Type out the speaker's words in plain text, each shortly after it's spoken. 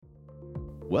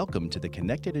Welcome to the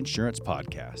Connected Insurance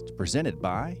Podcast, presented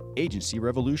by Agency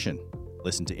Revolution.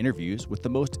 Listen to interviews with the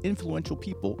most influential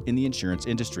people in the insurance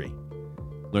industry.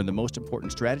 Learn the most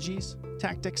important strategies,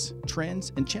 tactics,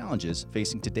 trends, and challenges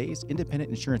facing today's independent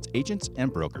insurance agents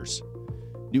and brokers.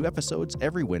 New episodes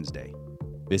every Wednesday.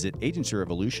 Visit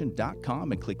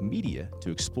agencyrevolution.com and click Media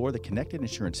to explore the Connected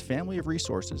Insurance family of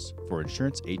resources for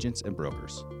insurance agents and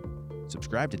brokers.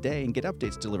 Subscribe today and get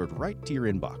updates delivered right to your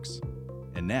inbox.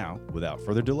 And now, without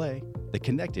further delay, the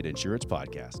Connected Insurance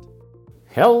Podcast.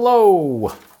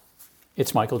 Hello,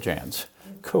 it's Michael Jans,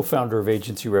 co-founder of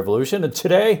Agency Revolution, and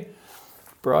today,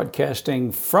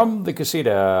 broadcasting from the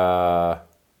casita,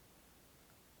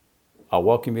 I'll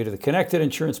welcome you to the Connected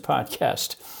Insurance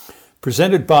Podcast,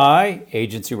 presented by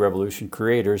Agency Revolution,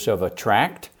 creators of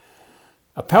Attract,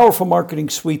 a powerful marketing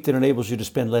suite that enables you to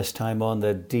spend less time on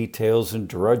the details and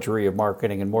drudgery of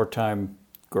marketing and more time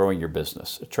growing your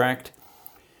business. Attract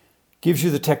gives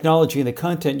you the technology and the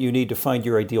content you need to find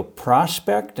your ideal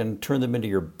prospect and turn them into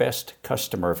your best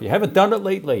customer. If you haven't done it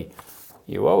lately,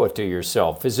 you owe it to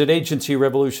yourself. Visit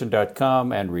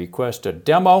agencyrevolution.com and request a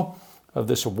demo of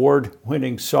this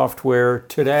award-winning software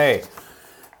today.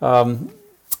 Recently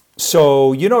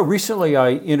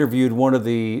I interviewed one of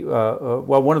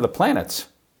the planet's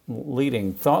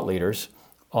leading thought leaders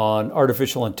on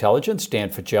artificial intelligence, Dan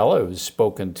Faggella, who's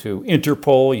spoken to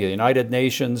Interpol, the United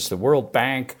Nations, the World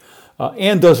Bank,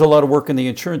 and does a lot of work in the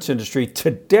insurance industry.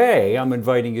 Today, I'm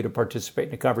inviting you to participate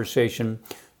in a conversation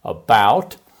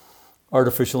about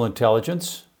artificial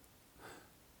intelligence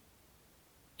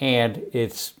and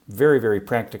its very, very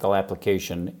practical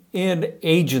application in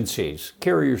agencies,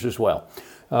 carriers as well.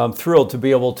 I'm thrilled to be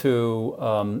able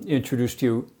to introduce to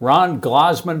you Ron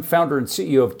Glosman, founder and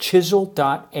CEO of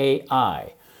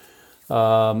Chisel.ai.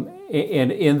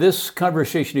 And in this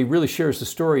conversation, he really shares the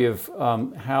story of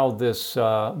how this,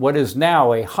 what is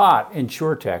now a hot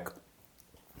insurtech,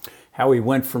 how he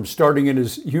went from starting in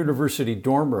his university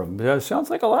dorm room. It sounds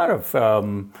like a lot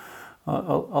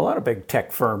of big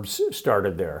tech firms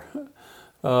started there,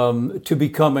 to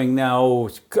becoming now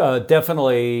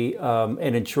definitely an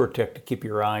insurtech to keep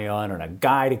your eye on and a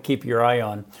guy to keep your eye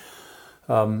on.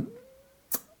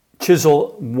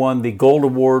 Chisel won the Gold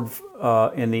Award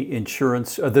in the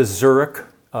insurance, the Zurich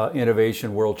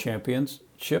Innovation World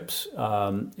Championships.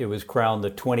 It was crowned the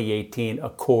 2018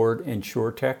 Accord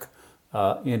InsurTech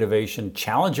Innovation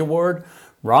Challenge Award.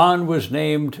 Ron was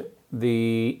named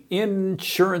the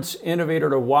Insurance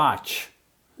Innovator to Watch.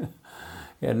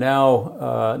 And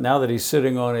now that he's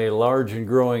sitting on a large and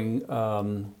growing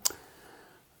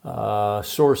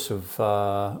source of,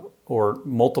 or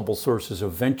multiple sources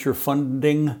of venture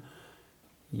funding,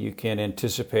 you can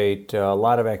anticipate a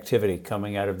lot of activity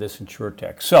coming out of this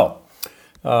insurtech. So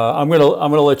I'm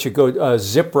gonna let you go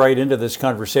zip right into this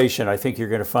conversation. I think you're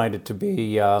going to find it to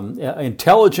be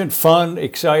intelligent, fun,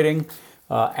 exciting,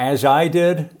 as I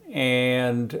did.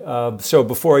 And so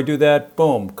before I do that,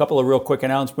 boom, a couple of real quick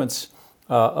announcements.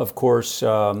 Of course,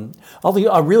 I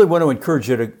really want to encourage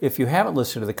you to, if you haven't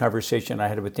listened to the conversation I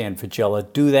had with Dan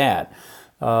Faggella, do that.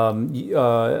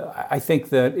 I think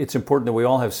that it's important that we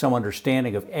all have some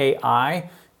understanding of AI,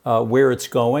 where it's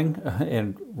going,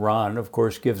 and Ron, of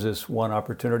course, gives us one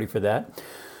opportunity for that,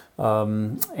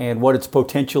 and what its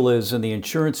potential is in the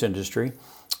insurance industry.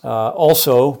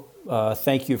 Also,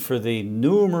 thank you for the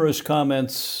numerous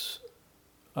comments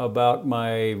about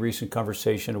my recent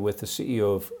conversation with the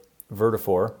CEO of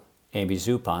Vertafore, Amy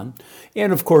Zupon,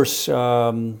 and of course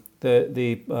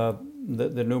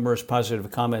the numerous positive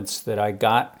comments that I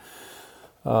got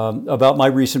about my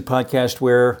recent podcast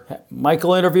where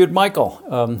Michael interviewed Michael,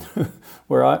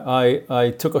 where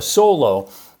I took a solo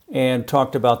and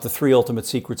talked about the three ultimate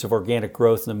secrets of organic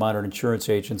growth in the modern insurance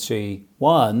agency.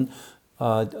 One,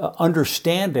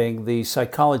 understanding the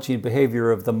psychology and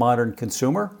behavior of the modern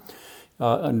consumer,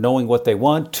 knowing what they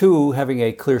want. Two, having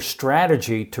a clear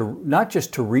strategy to not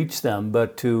just to reach them,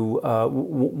 but to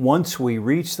once we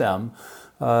reach them,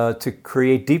 to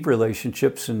create deep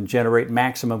relationships and generate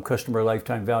maximum customer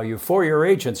lifetime value for your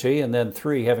agency. And then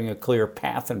three, having a clear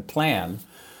path and plan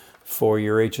for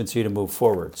your agency to move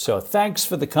forward. So thanks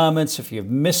for the comments. If you've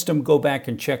missed them, go back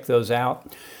and check those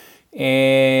out.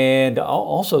 And I'll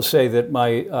also say that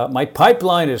my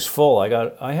pipeline is full.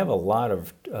 I have a lot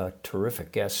of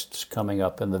terrific guests coming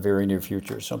up in the very near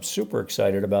future. So I'm super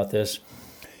excited about this.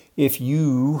 If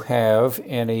you have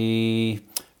any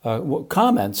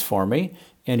comments for me,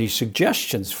 any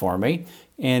suggestions for me,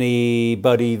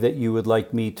 anybody that you would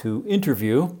like me to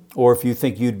interview, or if you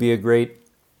think you'd be a great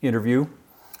interview,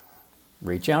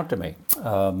 reach out to me.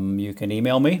 You can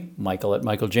email me,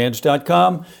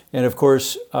 michael@michaeljans.com. And of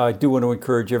course, I do want to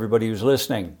encourage everybody who's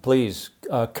listening, please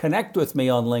connect with me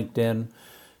on LinkedIn,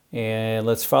 and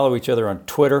let's follow each other on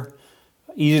Twitter.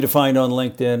 Easy to find on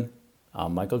LinkedIn.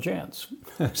 I'm Michael Jans.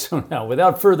 So now,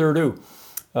 without further ado,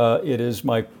 it is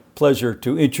my pleasure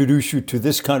to introduce you to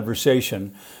this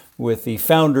conversation with the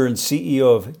founder and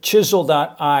CEO of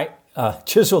Chisel.ai,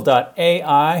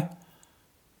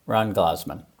 Ron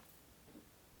Glasman.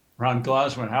 Ron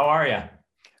Glasman, how are you?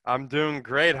 I'm doing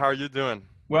great. How are you doing?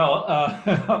 Well,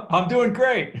 I'm doing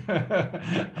great.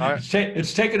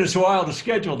 It's taken us a while to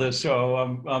schedule this, so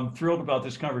I'm thrilled about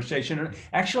this conversation.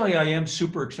 Actually, I am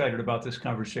super excited about this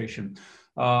conversation.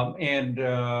 As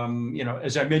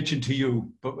I mentioned to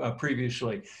you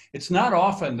previously, it's not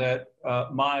often that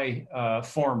my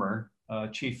former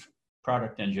chief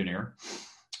product engineer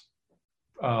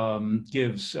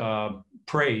gives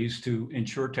praise to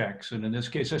InsurTechs, and in this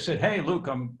case, I said, "Hey, Luke,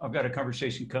 I've got a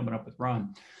conversation coming up with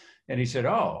Ron." And he said,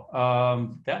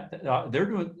 they're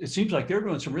doing, it seems like they're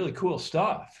doing some really cool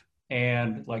stuff.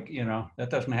 And that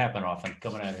doesn't happen often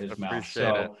coming out of his mouth.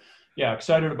 So yeah,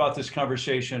 excited about this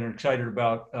conversation and excited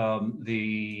about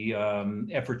the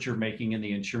efforts you're making in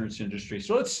the insurance industry.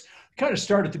 So let's kind of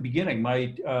start at the beginning.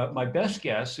 My best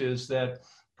guess is that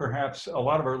perhaps a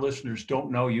lot of our listeners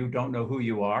don't know you, don't know who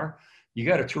you are. You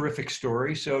got a terrific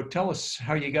story. So tell us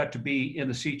how you got to be in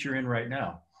the seat you're in right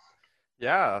now.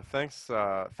 Yeah, thanks.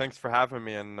 Thanks for having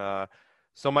me. And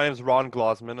so my name is Ron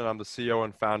Glasman, and I'm the CEO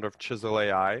and founder of Chisel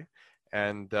AI.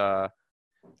 And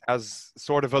as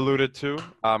sort of alluded to,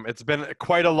 it's been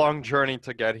quite a long journey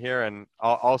to get here, and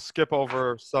I'll skip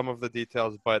over some of the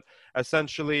details. But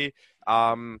essentially,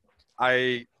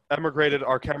 I emigrated.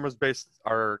 Our company's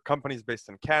based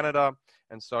in Canada,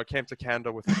 and so I came to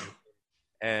Canada with,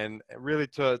 and really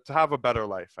to have a better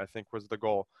life, I think, was the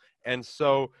goal. And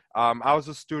so I was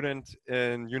a student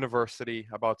in university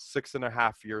about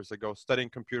 6.5 years ago, studying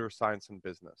computer science and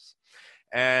business.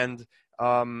 And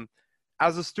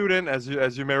as a student,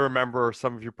 as you may remember,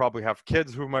 some of you probably have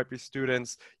kids who might be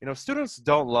students. Students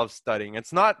don't love studying.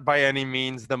 It's not by any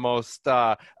means the most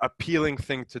appealing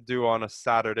thing to do on a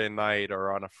Saturday night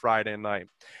or on a Friday night.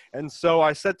 And so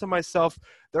I said to myself,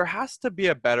 there has to be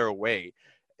a better way.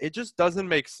 It just doesn't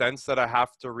make sense that I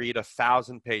have to read a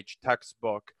 1,000-page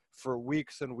textbook for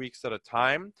weeks and weeks at a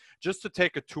time just to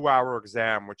take a 2-hour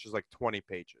exam, which is like 20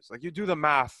 pages. Like, you do the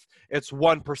math, it's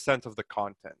 1% of the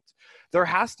content. There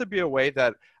has to be a way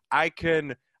that I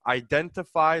can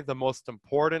identify the most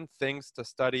important things to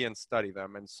study and study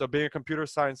them. And so, being a computer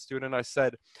science student, I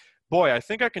said, boy, I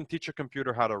think I can teach a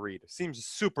computer how to read. It seems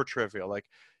super trivial. Like,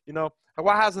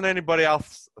 why hasn't anybody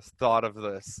else thought of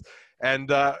this?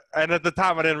 And at the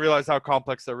time, I didn't realize how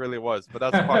complex it really was, but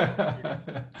that's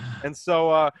fine. And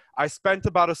so I spent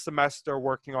about a semester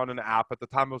working on an app. At the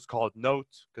time, it was called Note,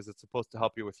 because it's supposed to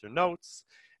help you with your notes.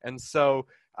 And so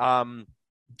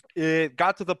it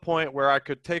got to the point where I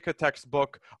could take a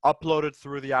textbook, upload it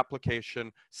through the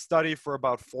application, study for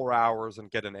about 4 hours,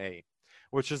 and get an A,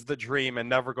 which is the dream, and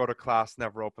never go to class,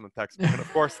 never open the textbook. And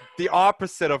of course, the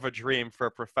opposite of a dream for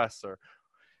a professor.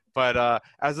 But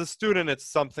as a student, it's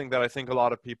something that I think a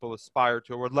lot of people aspire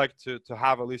to or would like to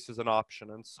have at least as an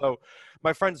option. And so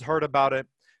my friends heard about it.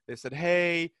 They said,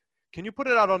 hey, can you put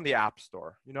it out on the App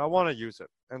Store? I want to use it.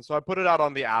 And so I put it out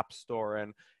on the App Store.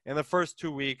 And in the first 2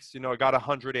 weeks, I got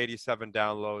 187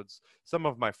 downloads. Some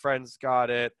of my friends got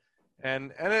it.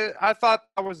 And I thought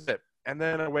that was it. And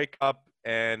then I wake up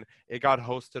and it got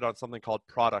hosted on something called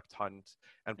Product Hunt.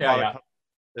 And Product Hunt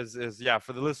is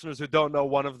for the listeners who don't know,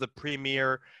 one of the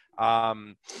premier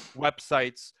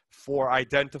websites for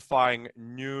identifying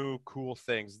new cool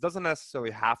things. It doesn't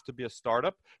necessarily have to be a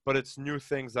startup, but it's new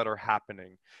things that are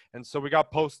happening. And so we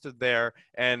got posted there,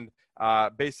 and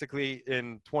basically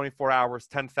in 24 hours,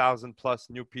 10,000 plus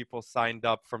new people signed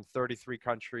up from 33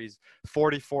 countries,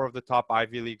 44 of the top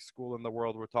Ivy League school in the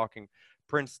world. We're talking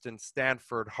Princeton,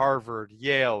 Stanford, Harvard,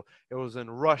 Yale. It was in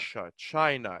Russia,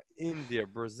 China, India,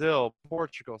 Brazil,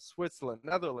 Portugal, Switzerland,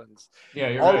 Netherlands. Yeah,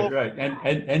 you're right.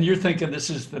 And you're thinking this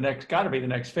is got to be the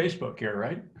next Facebook here,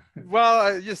 right?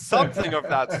 Well, something of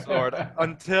that sort.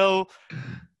 Until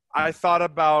I thought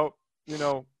about,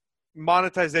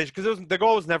 monetization, because the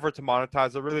goal was never to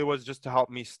monetize. It really was just to help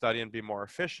me study and be more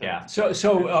efficient. Yeah.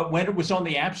 So when it was on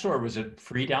the App Store, was it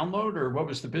free download, or what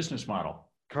was the business model?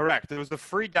 Correct. It was a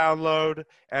free download,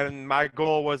 and my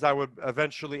goal was I would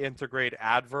eventually integrate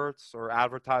adverts or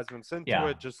advertisements into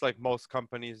it, just like most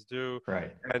companies do,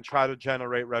 right, and try to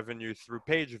generate revenue through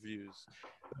page views.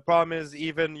 The problem is,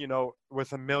 even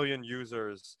with 1 million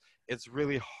users, it's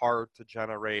really hard to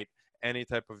generate any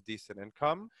type of decent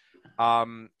income.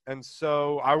 And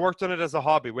so I worked on it as a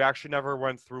hobby. We actually never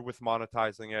went through with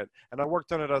monetizing it. And I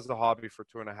worked on it as a hobby for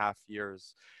 2.5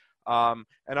 years. And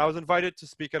I was invited to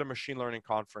speak at a machine learning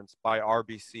conference by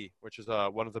RBC, which is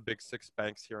one of the big 6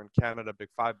 banks here in Canada, big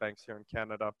 5 banks here in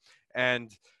Canada.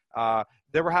 And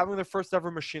they were having their first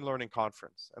ever machine learning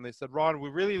conference. And they said, Ron,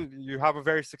 you have a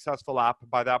very successful app.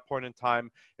 By that point in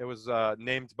time, it was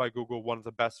named by Google one of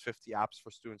the best 50 apps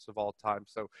for students of all time.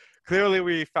 So clearly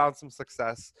we found some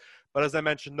success. But as I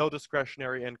mentioned, no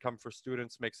discretionary income for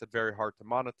students makes it very hard to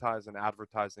monetize, and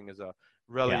advertising is a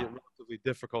relatively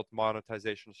difficult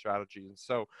monetization strategy. And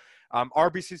so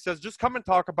RBC says, just come and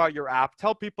talk about your app.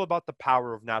 Tell people about the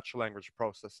power of natural language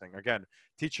processing. Again,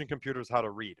 teaching computers how to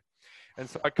read. And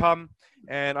so I come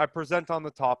and I present on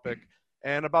the topic.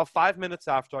 And about 5 minutes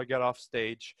after I get off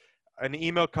stage, an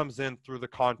email comes in through the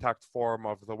contact form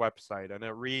of the website. And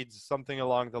it reads something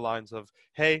along the lines of,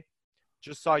 hey,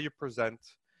 just saw you present.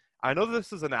 I know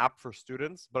this is an app for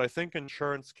students, but I think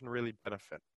insurance can really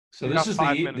benefit. So this is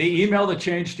the email that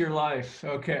changed your life.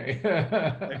 Okay.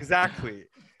 Exactly.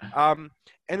 And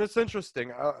it's interesting.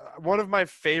 One of my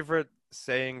favorite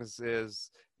sayings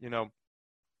is,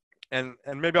 and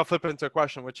maybe I'll flip it into a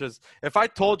question, which is, if I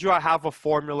told you I have a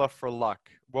formula for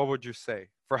luck, what would you say?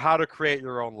 For how to create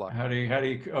your own luck?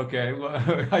 Okay.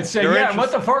 Well, I'd say,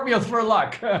 what's the formula for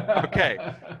luck? Okay.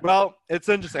 Well, it's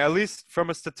interesting. At least from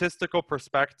a statistical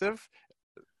perspective,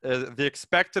 the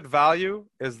expected value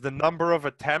is the number of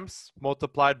attempts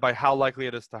multiplied by how likely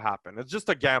it is to happen. It's just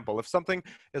a gamble. If something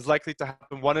is likely to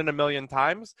happen 1 in a million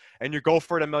times and you go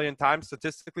for it 1 million times,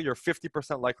 statistically, you're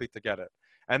 50% likely to get it.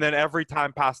 And then every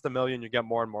time past 1 million, you get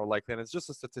more and more likely. And it's just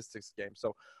a statistics game.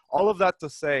 So all of that to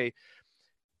say,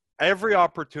 every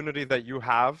opportunity that you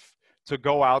have to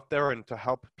go out there and to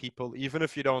help people, even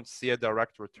if you don't see a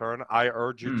direct return, I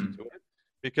urge you to do it,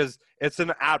 because it's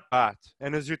an at-bat.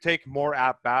 And as you take more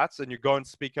at-bats and you go and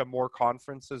speak at more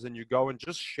conferences and you go and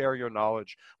just share your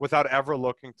knowledge without ever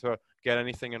looking to get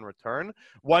anything in return,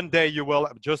 one day you will,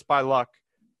 just by luck,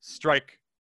 strike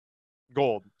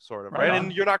gold, sort of, right?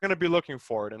 And you're not going to be looking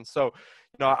for it. And so,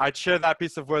 I'd share that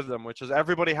piece of wisdom, which is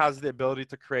everybody has the ability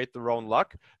to create their own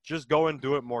luck. Just go and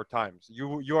do it more times.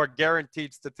 You are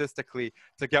guaranteed statistically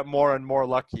to get more and more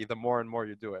lucky the more and more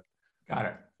you do it. Got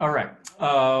it. All right.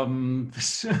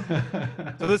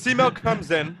 So this email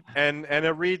comes in and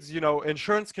it reads,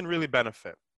 insurance can really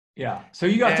benefit. Yeah. So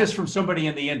you got this from somebody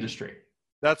in the industry.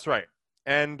 That's right.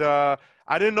 And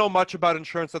I didn't know much about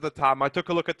insurance at the time. I took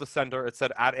a look at the sender. It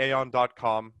said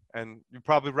 @aon.com, and you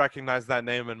probably recognize that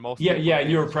name. And most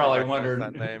you were probably wondering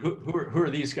who are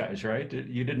these guys, right?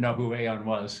 You didn't know who Aon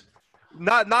was.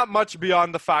 Not much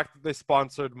beyond the fact that they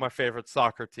sponsored my favorite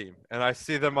soccer team, and I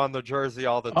see them on the jersey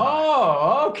all the time.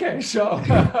 Oh, okay. So,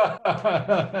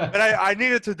 and I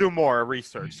needed to do more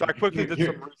research, so I quickly did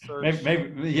some research.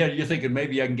 Maybe you're thinking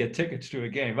maybe I can get tickets to a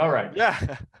game. All right.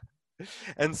 Yeah.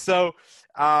 And so,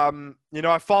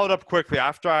 I followed up quickly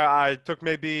after I took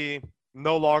maybe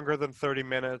no longer than 30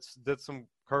 minutes, did some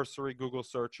cursory Google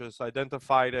searches,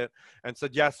 identified it, and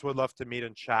said, yes, would love to meet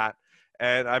and chat.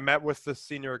 And I met with the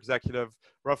senior executive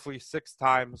roughly 6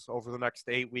 times over the next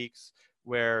 8 weeks,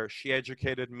 where she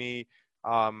educated me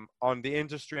on the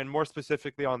industry and more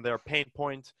specifically on their pain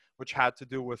point, which had to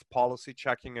do with policy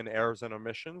checking and errors and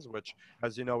omissions, which,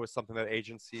 as you know, is something that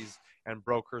agencies and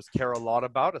brokers care a lot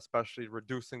about, especially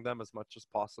reducing them as much as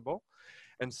possible.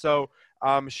 And so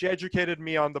she educated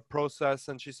me on the process,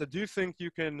 and she said, do you think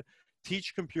you can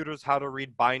teach computers how to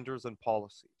read binders and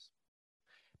policies?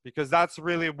 Because that's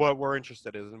really what we're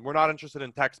interested in. And we're not interested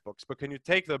in textbooks, but can you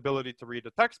take the ability to read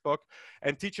a textbook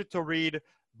and teach it to read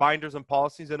binders and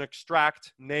policies and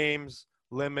extract names,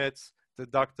 limits,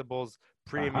 deductibles,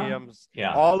 premiums,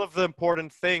 all of the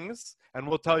important things, and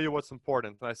we'll tell you what's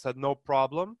important. And I said, no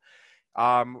problem.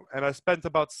 And I spent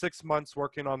about 6 months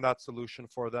working on that solution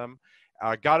for them.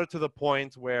 Got it to the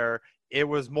point where it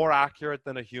was more accurate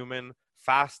than a human,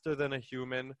 faster than a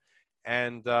human,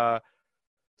 and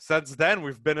since then,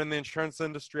 we've been in the insurance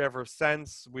industry ever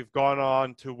since. We've gone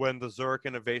on to win the Zurich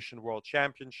Innovation World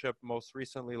Championship, most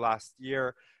recently last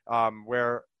year,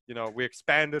 where we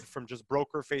expanded from just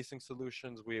broker-facing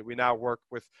solutions. We now work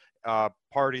with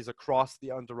parties across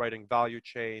the underwriting value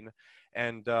chain,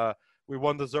 and we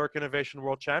won the Zurich Innovation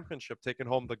World Championship, taking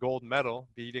home the gold medal,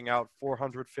 beating out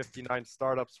 459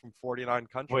 startups from 49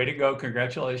 countries. Way to go!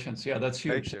 Congratulations! Yeah, that's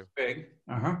huge. Thank you. Big.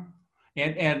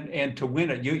 And to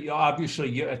win it, you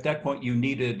obviously at that point you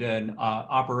needed an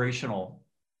operational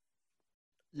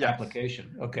Yes.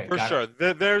 application. Okay, For got sure.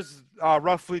 it. There's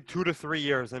roughly 2 to 3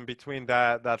 years in between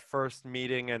that first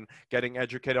meeting and getting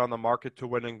educated on the market to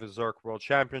winning the Zurich World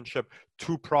Championship.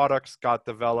 Two products got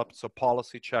developed. So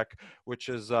Policy Check, which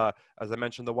is, as I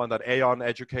mentioned, the one that Aon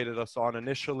educated us on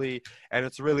initially. And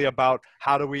it's really about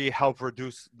how do we help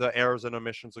reduce the errors and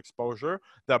omissions exposure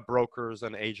that brokers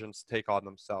and agents take on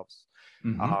themselves.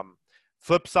 Mm-hmm.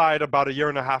 Flip side, about a year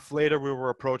and a half later, we were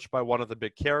approached by one of the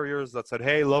big carriers that said,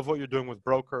 hey, love what you're doing with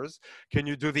brokers. Can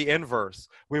you do the inverse?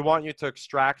 We want you to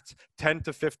extract 10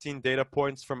 to 15 data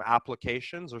points from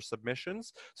applications or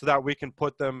submissions so that we can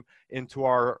put them into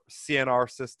our CNR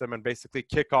system and basically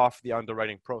kick off the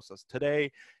underwriting process.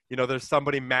 Today, there's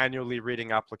somebody manually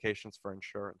reading applications for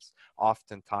insurance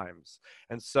oftentimes.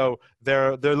 And so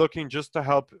they're looking just to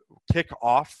help kick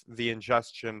off the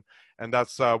ingestion. And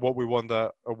that's what we won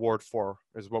the award for,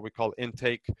 is what we call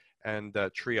intake and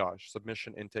triage,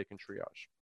 submission, intake, and triage.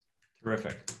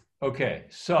 Terrific. Okay,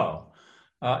 so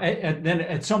and then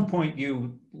at some point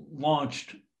you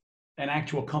launched an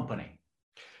actual company.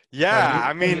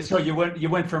 Yeah, So you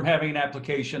went from having an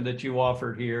application that you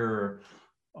offered here or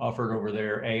offered over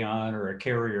there, Aon or a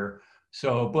carrier.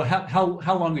 So, but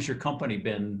how long has your company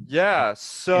been? Yeah,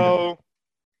 so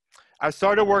I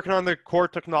started working on the core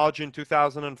technology in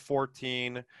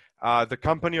 2014. The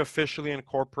company officially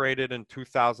incorporated in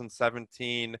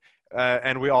 2017.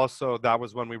 And that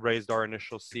was when we raised our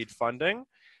initial seed funding.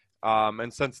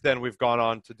 And since then, we've gone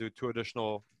on to do 2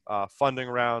 additional funding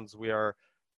rounds. We are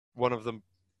one of the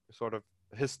sort of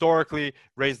historically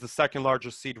raised the second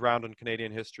largest seed round in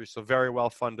Canadian history. So very well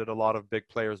funded. A lot of big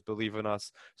players believe in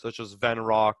us, such as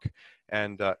Venrock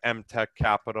and MTech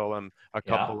Capital and a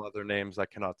couple other names I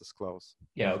cannot disclose.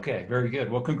 Yeah. Okay. Very good.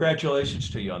 Well, congratulations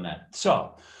to you on that.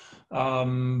 So,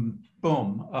 boom.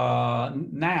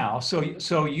 Now,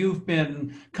 so you've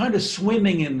been kind of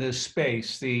swimming in this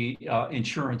space, the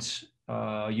insurance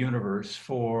universe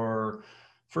for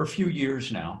a few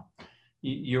years now.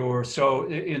 So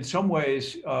in some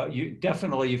ways you've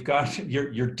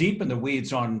deep in the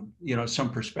weeds on some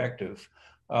perspective,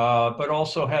 but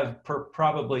also have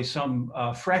probably some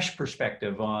fresh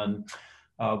perspective on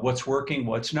what's working,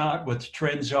 what's not, what the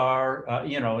trends are.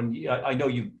 And I know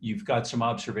you've got some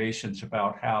observations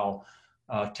about how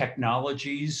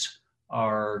technologies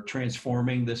are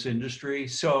transforming this industry.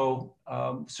 So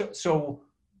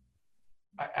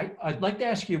I'd like to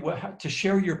ask you to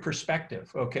share your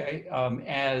perspective, okay?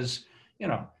 As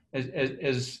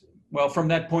well, from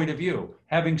that point of view,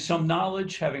 having some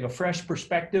knowledge, having a fresh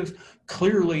perspective,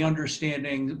 clearly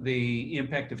understanding the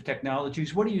impact of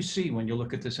technologies. What do you see when you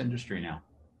look at this industry now?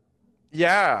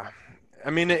 Yeah,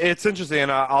 it's interesting,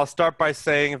 and I'll start by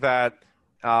saying that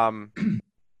the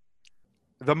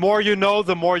more you know,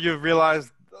 the more you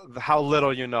realize how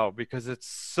little you know, because it's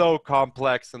so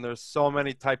complex and there's so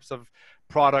many types of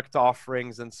product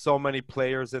offerings and so many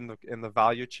players in the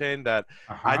value chain that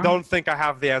I don't think I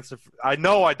have the answer. I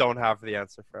know I don't have the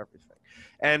answer for everything.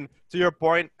 And to your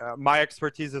point, my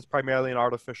expertise is primarily in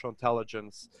artificial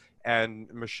intelligence and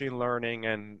machine learning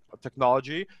and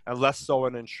technology, and less so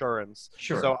in insurance.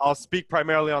 Sure. So I'll speak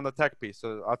primarily on the tech piece.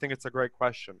 So I think it's a great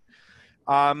question.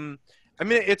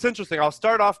 It's interesting. I'll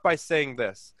start off by saying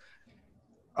this.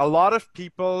 A lot of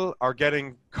people are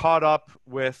getting caught up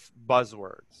with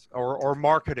buzzwords or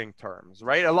marketing terms,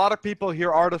 right? A lot of people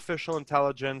hear artificial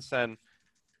intelligence and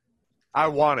I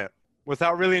want it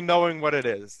without really knowing what it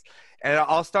is. And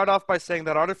I'll start off by saying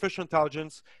that artificial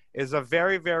intelligence is a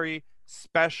very, very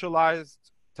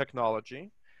specialized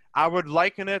technology. I would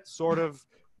liken it sort of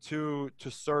to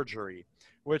surgery,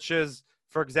 which is,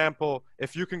 for example,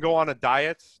 if you can go on a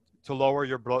diet to lower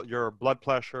your blood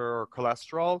pressure or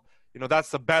cholesterol,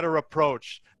 that's a better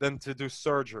approach than to do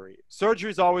surgery. Surgery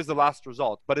is always the last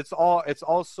result, but it's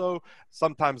also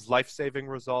sometimes life-saving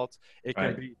result. It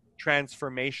can be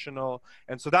transformational.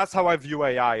 And so that's how I view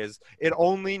AI, is it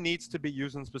only needs to be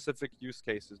used in specific use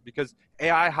cases, because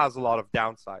AI has a lot of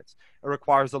downsides. It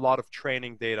requires a lot of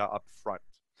training data up front.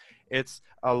 It's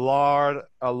a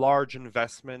large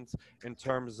investment in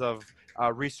terms of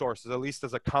resources, at least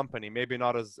as a company, maybe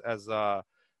not as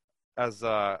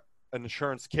an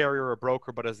insurance carrier or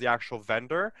broker, but as the actual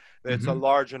vendor. It's a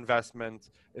large investment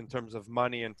in terms of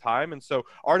money and time. And so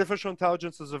artificial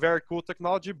intelligence is a very cool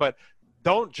technology, but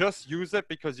don't just use it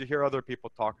because you hear other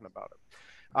people talking about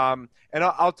it. And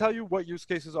I'll tell you what use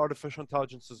cases artificial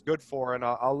intelligence is good for, and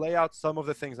I'll lay out some of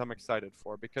the things I'm excited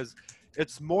for, because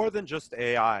it's more than just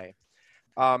AI.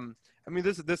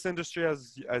 This industry,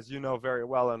 as you know very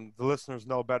well, and the listeners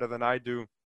know better than I do,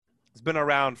 It's been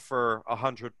around for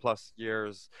 100+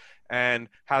 years and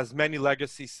has many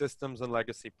legacy systems and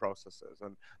legacy processes.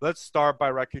 And let's start by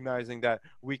recognizing that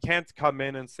we can't come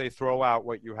in and say, throw out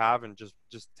what you have and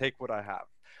just take what I have.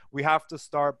 We have to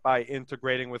start by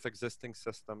integrating with existing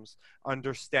systems,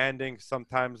 understanding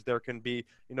sometimes there can be,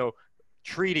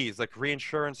 treaties like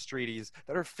reinsurance treaties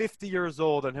that are 50 years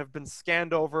old and have been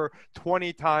scanned over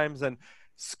 20 times and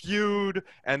skewed,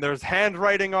 and there's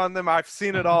handwriting on them. I've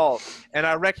seen it all. And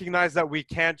I recognize that we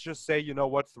can't just say, you know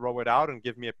what, throw it out and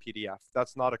give me a PDF.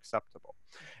 That's not acceptable.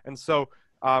 And so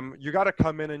you got to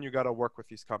come in and you got to work with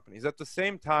these companies. At the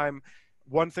same time,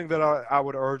 one thing that I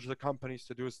would urge the companies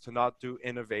to do is to not do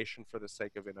innovation for the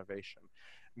sake of innovation.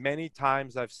 Many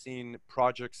times I've seen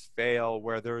projects fail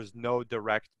where there is no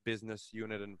direct business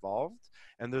unit involved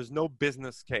and there's no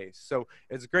business case. So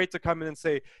it's great to come in and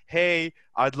say, hey,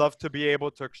 I'd love to be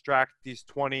able to extract these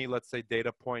 20, let's say,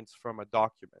 data points from a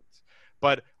document.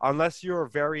 But unless you're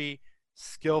very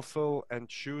skillful and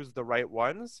choose the right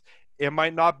ones, it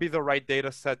might not be the right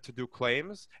data set to do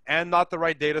claims and not the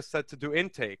right data set to do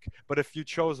intake. But if you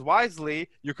chose wisely,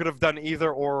 you could have done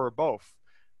either or both,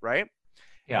 right?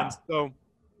 Yeah. And so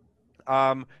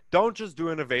don't just do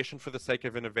innovation for the sake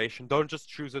of innovation. Don't just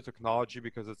choose a technology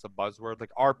because it's a buzzword.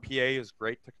 Like RPA is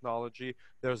great technology.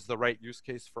 There's the right use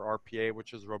case for RPA,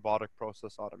 which is robotic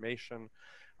process automation.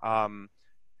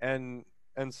 And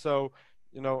so,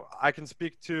 I can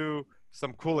speak to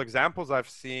some cool examples I've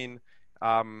seen.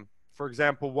 For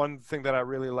example, one thing that I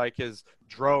really like is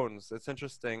drones. It's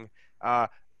interesting.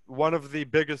 One of the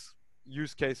biggest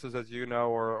use cases, as you know,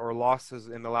 or losses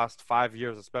in the last 5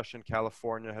 years, especially in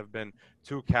California, have been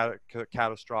two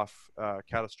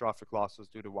catastrophic losses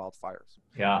due to wildfires.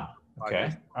 Yeah.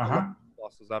 Okay.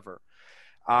 Losses ever.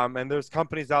 And there's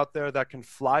companies out there that can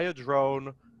fly a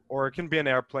drone, or it can be an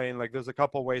airplane. Like there's a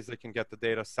couple ways they can get the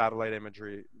data, satellite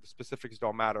imagery. The specifics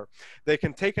don't matter. They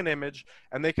can take an image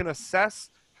and they can assess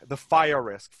the fire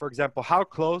risk. For example, how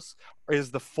close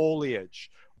is the foliage?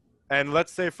 And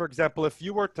let's say, for example, if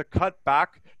you were to cut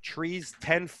back trees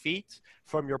 10 feet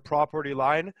from your property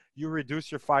line, you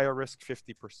reduce your fire risk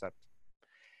 50%.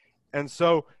 And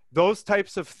so those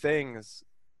types of things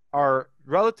are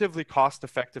relatively cost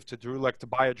effective to do, like to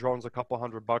buy a drone's a couple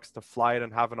 $100, to fly it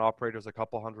and have an operator's a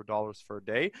couple $100 for a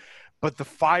day. But the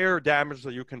fire damage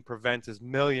that you can prevent is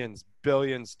millions,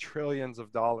 billions, trillions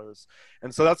of dollars.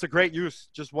 And so that's a great use,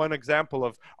 just one example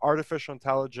of artificial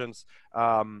intelligence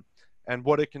and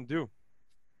what it can do.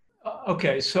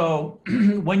 Okay, so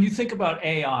when you think about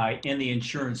AI in the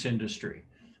insurance industry,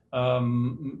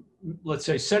 let's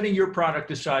say setting your product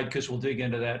aside, because we'll dig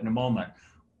into that in a moment,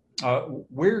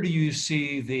 where do you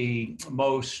see the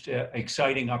most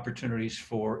exciting opportunities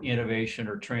for innovation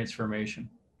or transformation?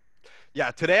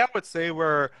 Yeah, today I would say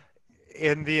we're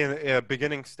in the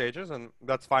beginning stages, and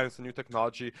that's fine. It's a new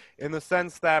technology in the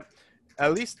sense that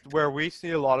at least where we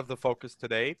see a lot of the focus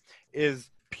today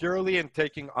is purely in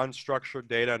taking unstructured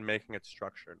data and making it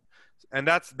structured. And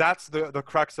that's the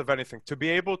crux of anything. To be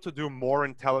able to do more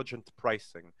intelligent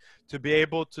pricing, to be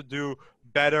able to do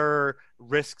better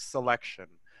risk selection,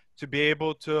 to be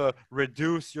able to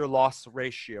reduce your loss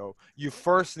ratio, you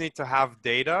first need to have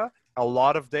data, a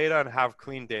lot of data, and have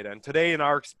clean data. And today, in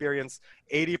our experience,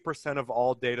 80% of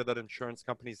all data that insurance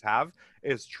companies have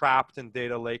is trapped in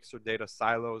data lakes or data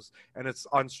silos, and it's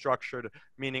unstructured,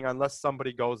 meaning unless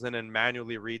somebody goes in and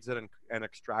manually reads it and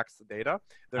extracts the data,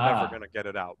 they're never going to get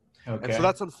it out. Okay. And so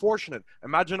that's unfortunate.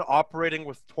 Imagine operating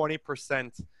with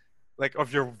 20%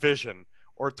 of your vision,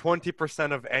 or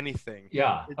 20% of anything.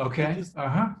 Yeah, okay. It just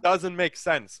doesn't make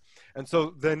sense. And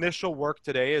so the initial work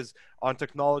today is on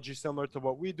technology similar to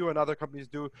what we do and other companies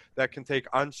do that can take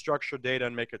unstructured data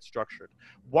and make it structured.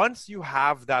 Once you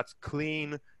have that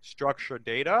clean, structured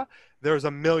data, there's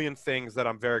a million things that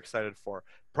I'm very excited for.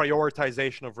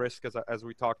 Prioritization of risk, as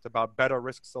we talked about, better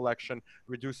risk selection,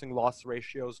 reducing loss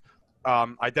ratios,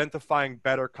 identifying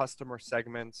better customer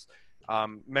segments,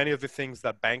 many of the things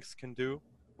that banks can do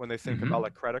when they think about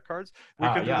like credit cards. We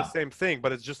can do the same thing,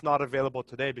 but it's just not available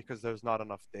today because there's not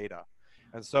enough data.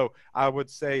 And so I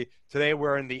would say today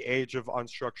we're in the age of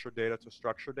unstructured data to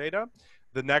structured data.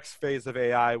 The next phase of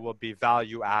AI will be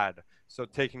value add. So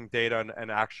taking data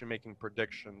and actually making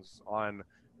predictions on,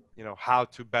 how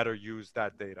to better use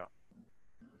that data.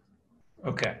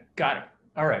 Okay, got it.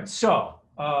 All right. So,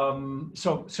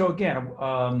 so again,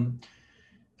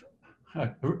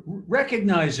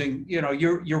 recognizing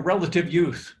your relative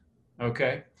youth,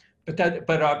 okay, but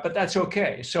that's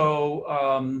okay.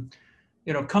 So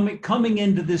coming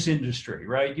into this industry,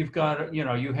 right? You've got,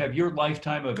 you have your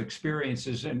lifetime of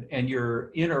experiences and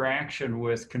your interaction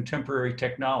with contemporary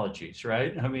technologies,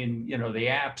 right? I mean, the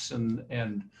apps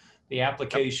and the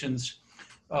applications.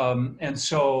 And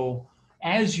so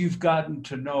as you've gotten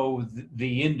to know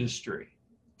the industry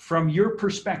from your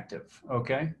perspective,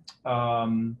 okay,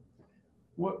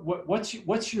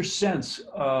 what's your sense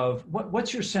of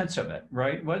what's your sense of it,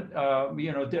 right? What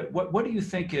do you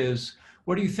think is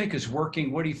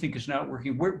working? What do you think is not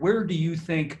working? Where do you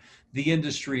think the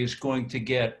industry is going to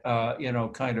get,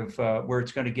 where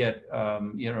it's going to get,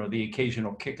 the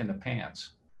occasional kick in the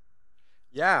pants?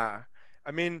 Yeah,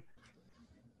 I mean,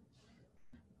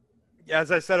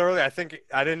 as I said earlier, I think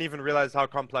I didn't even realize how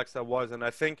complex that was, and I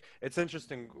think it's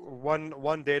interesting.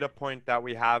 One data point that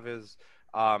we have is,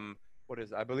 what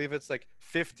is it? I believe it's like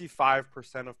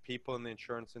 55% of people in the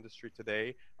insurance industry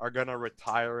today are going to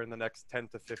retire in the next 10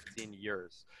 to 15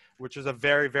 years, which is a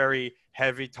very, very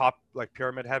heavy like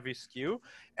pyramid heavy skew.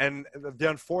 And the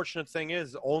unfortunate thing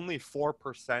is only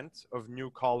 4% of new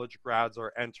college grads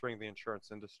are entering the insurance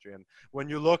industry. And when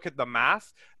you look at the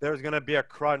math, there's going to be a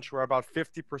crunch where about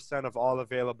 50% of all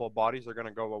available bodies are going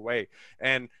to go away.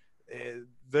 And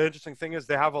the interesting thing is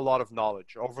they have a lot of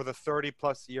knowledge over the 30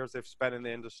 plus years they've spent in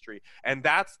the industry. And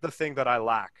that's the thing that I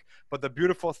lack. But the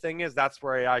beautiful thing is that's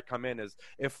where AI come in, is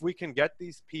if we can get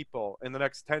these people in the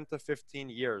next 10 to 15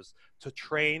 years to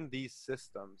train these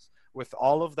systems with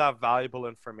all of that valuable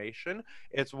information,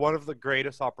 it's one of the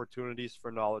greatest opportunities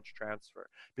for knowledge transfer,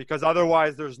 because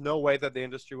otherwise there's no way that the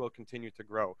industry will continue to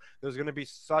grow. There's going to be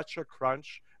such a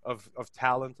crunch of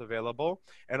talent available,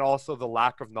 and also the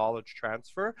lack of knowledge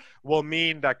transfer will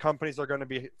mean that companies are going to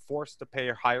be forced to pay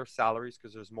higher salaries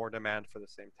because there's more demand for the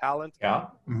same talent. Yeah.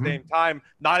 Mm-hmm. At the same time,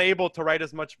 not able to write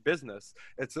as much business.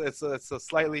 It's a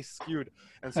slightly skewed,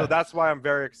 and so that's why I'm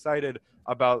very excited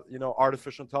about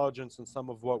artificial intelligence, and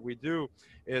some of what we do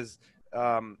is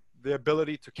the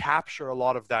ability to capture a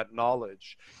lot of that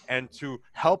knowledge and to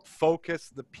help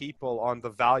focus the people on the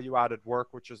value-added work,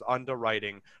 which is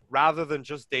underwriting, rather than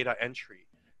just data entry.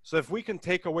 So if we can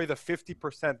take away the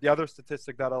 50%, the other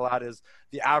statistic that I'll add is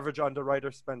the average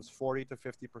underwriter spends 40 to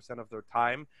 50% of their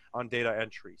time on data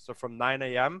entry. So from 9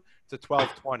 a.m. to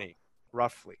 12:20,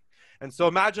 roughly. And so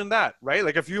imagine that, right?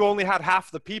 Like if you only had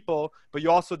half the people, but you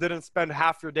also didn't spend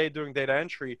half your day doing data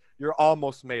entry, you're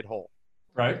almost made whole.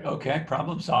 Right. Okay.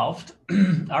 Problem solved.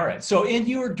 All right. So in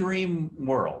your dream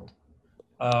world,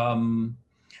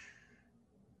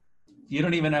 you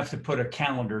don't even have to put a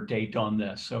calendar date on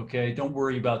this. Okay. Don't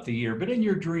worry about the year. But in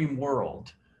your dream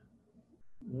world,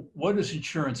 what does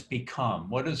insurance become?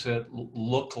 What does it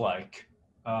look like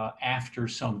after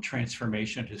some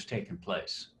transformation has taken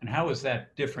place? And how is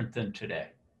that different than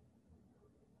today?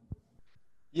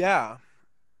 Yeah.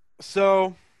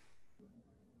 So,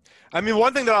 I mean,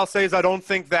 one thing that I'll say is I don't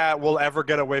think that we'll ever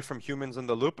get away from humans in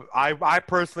the loop. I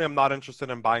personally am not interested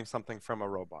in buying something from a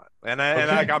robot. And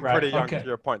I'm pretty young, to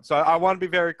your point. So I want to be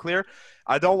very clear.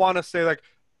 I don't want to say like,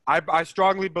 I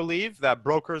strongly believe that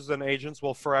brokers and agents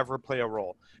will forever play a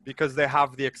role because they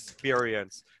have the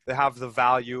experience, they have the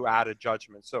value added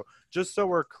judgment. So just so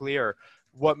we're clear,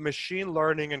 what machine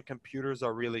learning and computers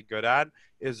are really good at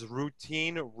is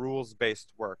routine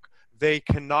rules-based work. They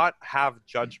cannot have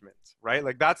judgment, right?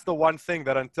 Like that's the one thing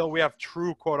that until we have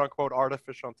true quote unquote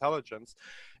artificial intelligence,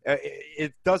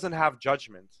 it doesn't have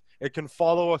judgment. It can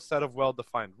follow a set of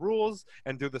well-defined rules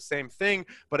and do the same thing,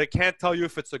 but it can't tell you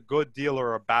if it's a good deal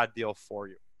or a bad deal for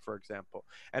you, for example.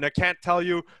 And it can't tell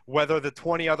you whether the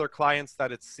 20 other clients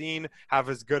that it's seen have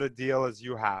as good a deal as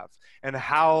you have, and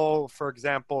how, for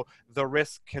example, the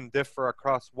risk can differ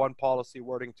across one policy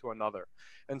wording to another.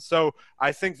 And so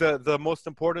I think the most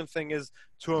important thing is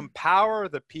to empower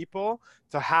the people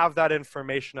to have that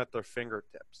information at their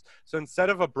fingertips. So instead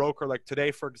of a broker, like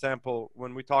today, for example,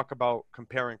 when we talk about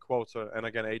comparing quotes, and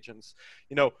again, agents,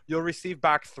 you'll receive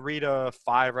back 3 to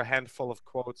 5 or a handful of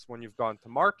quotes when you've gone to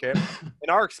market. In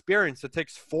our experience, it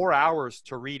takes 4 hours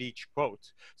to read each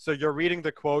quote. So you're reading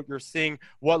the quote, you're seeing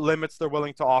what limits they're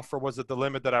willing to offer. Was it the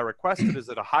limit that I requested? Is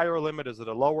it a higher limit? Is it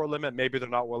a lower limit? Maybe they're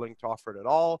not willing to offer it at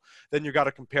all. Then you got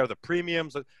to compare the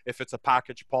premiums. If it's a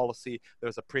package policy,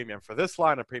 there's a premium for this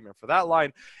line, a premium for that line.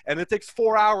 And it takes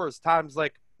 4 hours times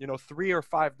like 3 or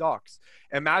 5 docs.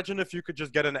 Imagine if you could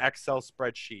just get an Excel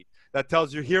spreadsheet that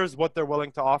tells you here's what they're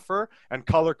willing to offer, and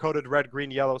color-coded red,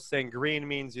 green, yellow, saying green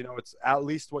means, it's at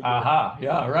least what you Aha,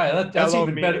 yeah, right. That's yellow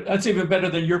even better. meaning. That's even better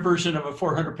than your version of a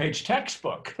 400-page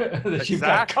textbook that you've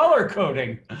got Exactly. color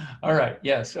coding. All right.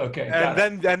 Yes. Okay.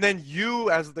 And then you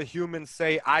as the human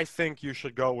say, I think you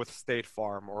should go with State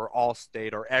Farm or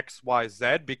Allstate or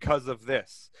XYZ because of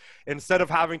this, instead of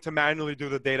having to manually do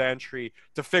the data entry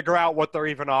to figure out what they're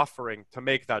even offering to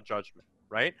make that judgment,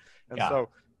 right? And so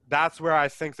that's where I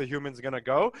think the human's going to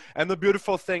go. And the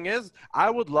beautiful thing is, I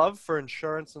would love for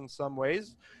insurance in some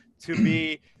ways to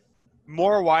be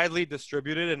more widely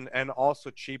distributed and also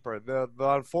cheaper. The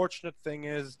unfortunate thing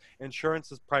is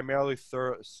insurance is primarily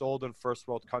sold in first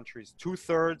world countries.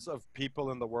 2/3 of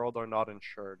people in the world are not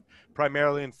insured,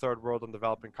 primarily in third world and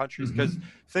developing countries. Because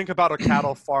think about a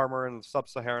cattle farmer in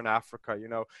sub-Saharan Africa,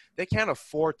 they can't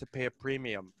afford to pay a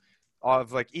premium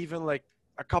of even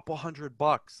a couple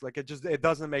 $100. It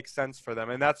doesn't make sense for them.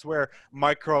 And that's where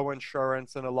micro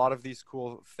insurance and a lot of these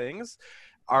cool things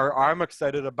I'm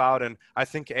excited about. And I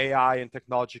think AI and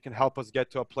technology can help us get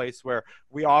to a place where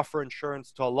we offer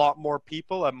insurance to a lot more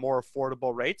people at more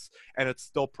affordable rates, and it's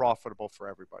still profitable for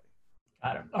everybody.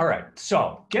 Got it. All right.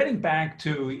 So getting back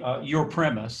to your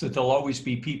premise that there'll always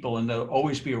be people and there'll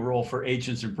always be a role for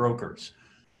agents and brokers,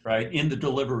 right, in the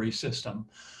delivery system.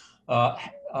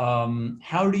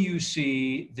 How do you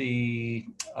see the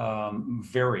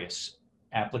various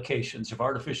applications of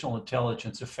artificial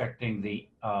intelligence affecting the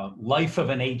life of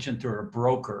an agent or a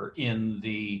broker in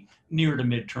the near to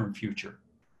midterm future?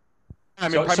 I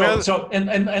mean,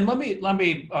 and let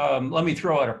me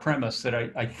throw out a premise that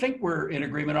I think we're in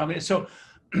agreement on. So,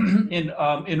 in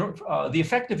the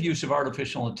effective use of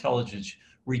artificial intelligence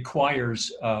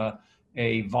requires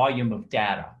a volume of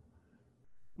data,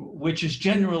 which is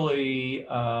generally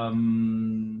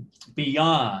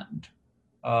beyond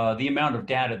the amount of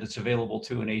data that's available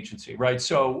to an agency, right?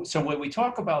 So when we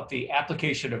talk about the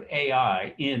application of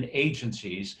AI in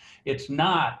agencies, it's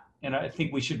not, and I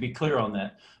think we should be clear on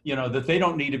that, that they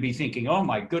don't need to be thinking, oh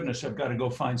my goodness, I've got to go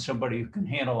find somebody who can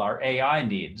handle our AI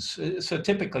needs. So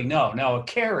typically, no. Now, a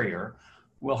carrier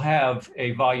will have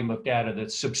a volume of data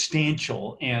that's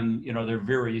substantial, and there are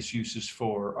various uses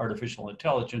for artificial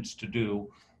intelligence to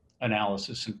do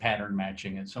analysis and pattern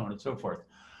matching and so on and so forth.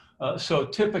 So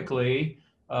typically,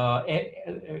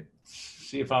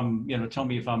 see if I'm, tell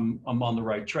me if I'm on the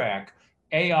right track.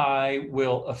 AI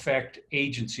will affect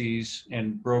agencies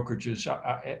and brokerages,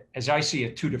 as I see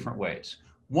it, two different ways.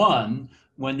 One,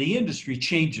 when the industry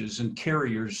changes and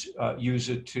carriers use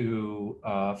it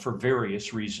for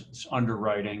various reasons,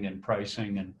 underwriting and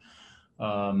pricing,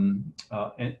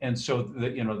 and so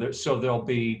so there'll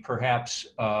be perhaps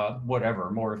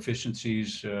more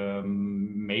efficiencies.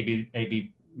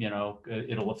 Maybe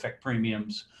it'll affect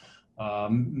premiums.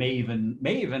 May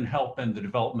even help in the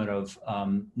development of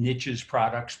niches,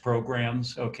 products,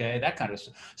 programs. Okay, that kind of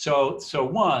stuff. So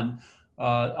one,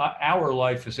 our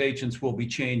life as agents will be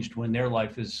changed when their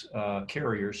life as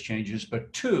carriers changes.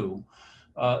 But two,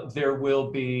 there will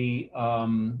be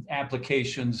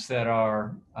applications that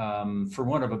are, for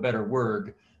want of a better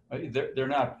word, they're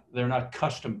not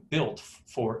custom built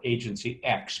for agency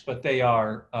X, but they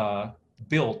are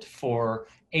built for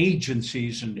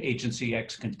agencies, and agency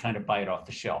X can kind of buy it off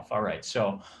the shelf. All right,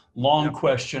 so long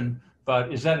question,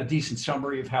 but is that a decent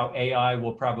summary of how AI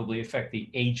will probably affect the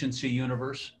agency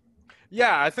universe?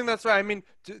 Yeah, I think that's right. I mean,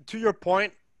 to your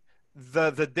point,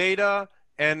 the data,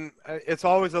 and it's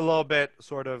always a little bit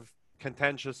sort of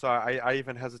contentious, so I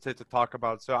even hesitate to talk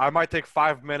about it. So I might take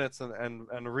 5 minutes and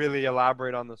really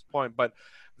elaborate on this point, but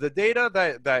the data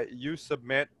that you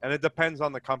submit, and it depends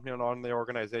on the company and on the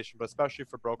organization, but especially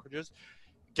for brokerages,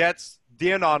 gets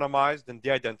de-anonymized and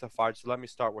de-identified. So let me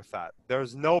start with that.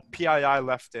 There's no PII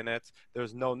left in it.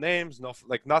 There's no names,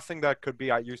 nothing that could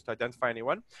be used to identify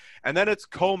anyone. And then it's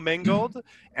commingled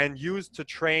and used to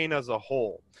train as a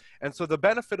whole. And so the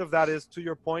benefit of that is, to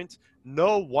your point,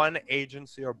 no one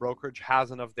agency or brokerage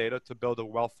has enough data to build a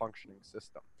well-functioning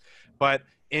system. But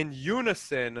in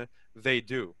unison, they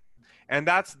do. And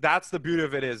that's the beauty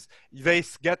of it, is they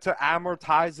get to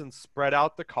amortize and spread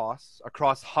out the costs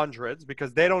across hundreds,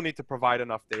 because they don't need to provide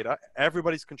enough data.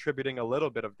 Everybody's contributing a little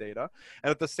bit of data. And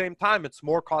at the same time, it's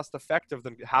more cost effective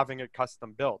than having it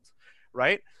custom built,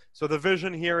 right? So the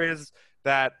vision here is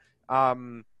that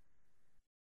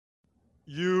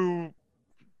you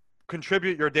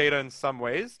contribute your data in some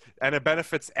ways, and it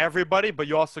benefits everybody, but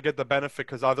you also get the benefit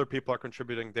because other people are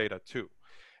contributing data too.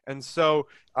 And so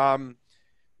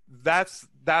that's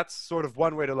sort of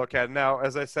one way to look at it. Now,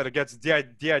 as I said, it gets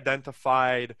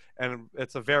de-identified, and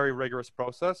it's a very rigorous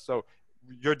process. So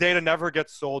your data never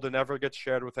gets sold and never gets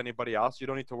shared with anybody else. You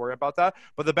don't need to worry about that.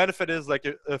 But the benefit is, like,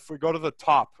 if we go to the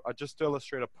top, just to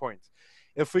illustrate a point,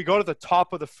 if we go to the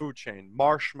top of the food chain,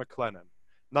 Marsh McLennan,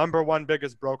 #1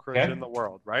 biggest brokerage in the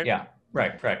world, right? Yeah,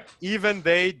 right. Even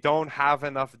they don't have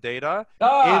enough data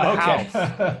in-house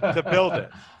to build it.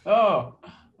 Oh,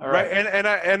 all right.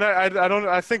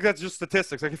 I think that's just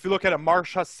statistics. Like, if you look at it,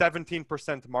 Marsh has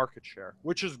 17% market share,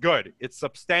 which is good. It's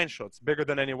substantial. It's bigger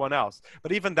than anyone else.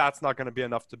 But even that's not going to be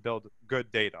enough to build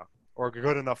good data or a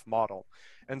good enough model.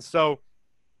 And so,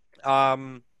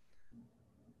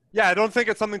 yeah, I don't think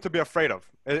it's something to be afraid of.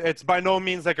 It's by no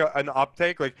means like an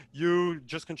uptake. Like, you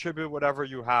just contribute whatever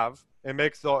you have. It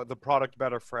makes the product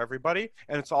better for everybody,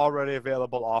 and it's already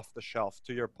available off the shelf.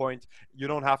 To your point, you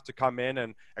don't have to come in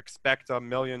and expect $1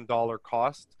 million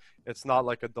cost. It's not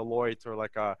like a Deloitte or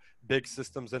like a big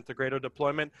systems integrator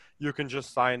deployment. You can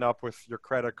just sign up with your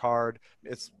credit card.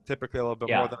 It's typically a little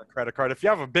bit more than a credit card. If you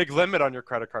have a big limit on your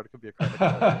credit card, it could be a credit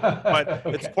card. But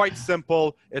it's quite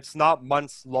simple. It's not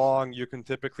months long. You can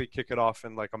typically kick it off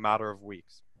in like a matter of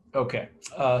weeks. Okay.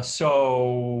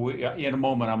 So in a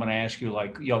moment, I'm going to ask you,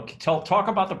 like, talk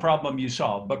about the problem you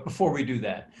solve. But before we do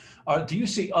that, do you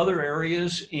see other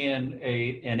areas in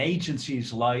an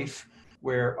agency's life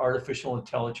where artificial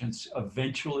intelligence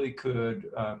eventually could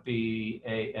be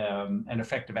an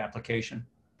effective application?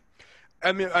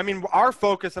 I mean, our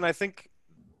focus, and I think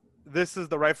this is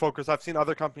the right focus. I've seen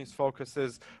other companies focus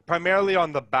is primarily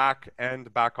on the back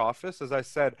office. As I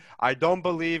said, I don't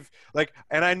believe, like,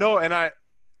 and I know, and I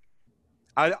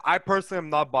personally am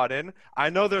not bought in.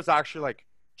 I know there's actually like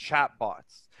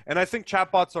chatbots. And I think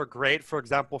chatbots are great, for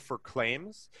example, for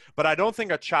claims, but I don't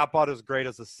think a chatbot is great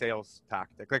as a sales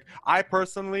tactic. Like, I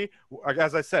personally,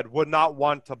 as I said, would not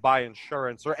want to buy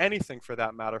insurance or anything for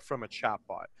that matter from a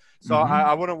chatbot. So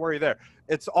I wouldn't worry there.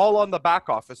 It's all on the back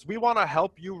office. We want to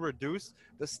help you reduce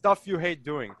the stuff you hate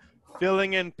doing.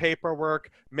 Filling in paperwork,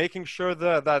 making sure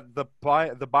that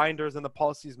the binders and the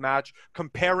policies match,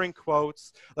 comparing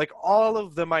quotes, like all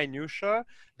of the minutia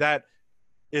that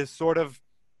is sort of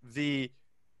the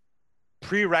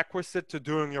prerequisite to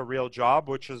doing your real job,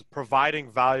 which is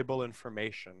providing valuable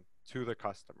information to the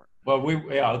customer. Well,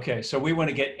 okay. So we want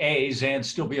to get A's and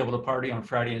still be able to party on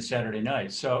Friday and Saturday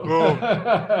nights. So,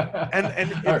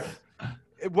 and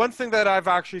one thing that I've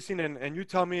actually seen, and you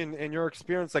tell me in your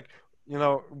experience, like, you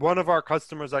know, one of our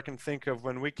customers I can think of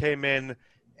when we came in,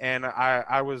 and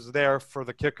I was there for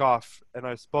the kickoff, and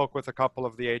I spoke with a couple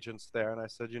of the agents there, and I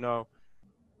said, you know,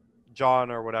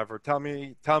 John or whatever, tell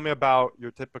me about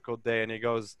your typical day. And he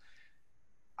goes,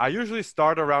 I usually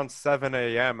start around 7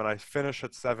 a.m. and I finish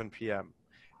at 7 p.m.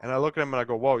 And I look at him and I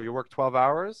go, whoa, you work 12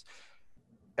 hours?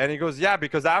 And he goes, yeah,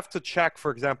 because I have to check,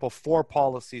 for example, 4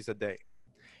 policies a day.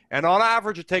 And on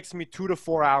average, it takes me 2 to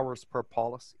 4 hours per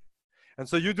policy. And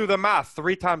so you do the math,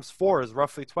 3 times 4 is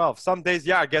roughly 12. Some days,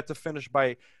 yeah, I get to finish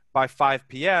by 5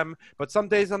 p.m., but some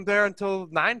days I'm there until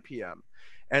 9 p.m.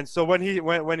 And so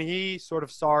when he sort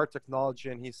of saw our technology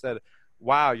and he said,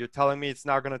 wow, you're telling me it's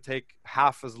now going to take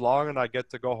half as long and I get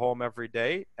to go home every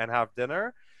day and have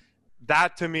dinner,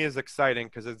 that to me is exciting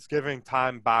because it's giving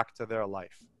time back to their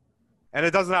life. And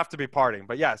it doesn't have to be partying,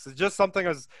 but yes, it's just something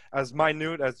as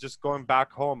minute as just going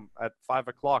back home at 5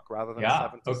 o'clock rather than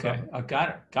 7 to 7.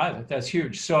 Got it. That's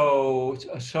huge. So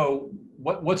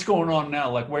what's going on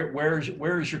now? Like,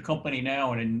 where is your company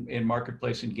now in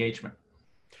marketplace engagement?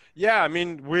 Yeah, I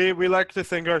mean, we like to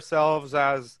think ourselves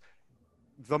as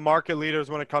the market leaders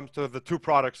when it comes to the 2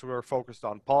 products we were focused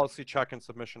on, Policy Check and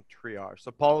Submission Triage.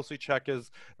 So Policy Check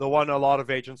is the one a lot of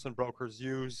agents and brokers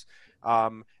use,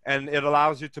 and it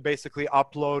allows you to basically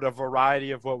upload a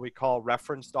variety of what we call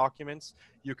reference documents.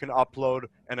 You can upload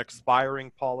an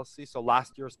expiring policy, so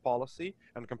last year's policy,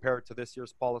 and compare it to this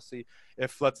year's policy.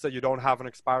 If, let's say, you don't have an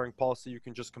expiring policy, you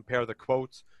can just compare the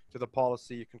quotes to the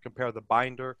policy. You can compare the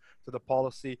binder to the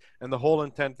policy. And the whole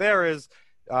intent there is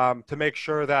to make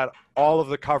sure that all of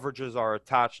the coverages are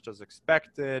attached as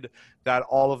expected, that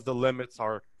all of the limits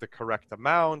are the correct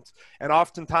amount. And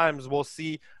oftentimes we'll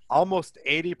see almost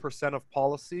 80% of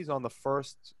policies on the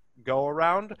first go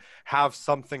around have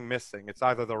something missing. It's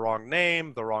either the wrong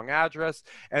name, the wrong address,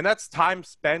 and that's time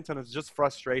spent, and it's just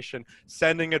frustration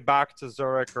sending it back to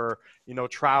Zurich or, you know,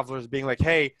 Travelers being like,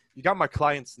 hey, you got my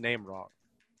client's name wrong.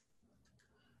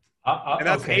 And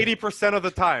that's okay. 80% of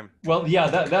the time. Well, yeah,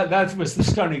 that was the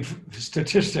stunning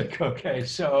statistic. Okay,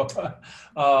 so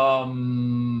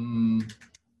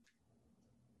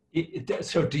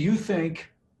so do you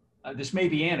think this may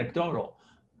be anecdotal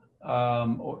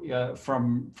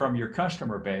from your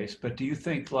customer base, but do you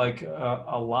think like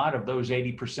a lot of those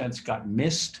 80% got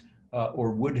missed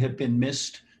or would have been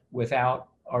missed without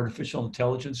artificial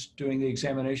intelligence doing the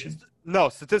examination? No,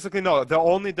 statistically, no. The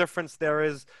only difference there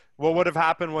is what would have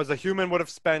happened was a human would have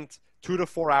spent 2 to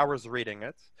 4 hours reading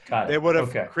it. Got They it. would have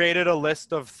Okay. created a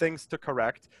list of things to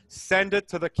correct, send it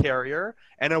to the carrier,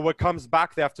 and then what comes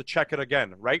back, they have to check it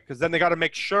again, right? Because then they got to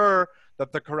make sure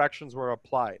that the corrections were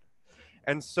applied.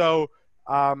 And so,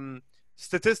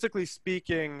 statistically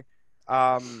speaking,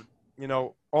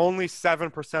 only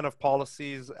 7% of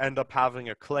policies end up having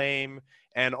a claim,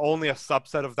 and only a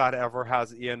subset of that ever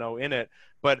has E&O in it.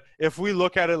 But if we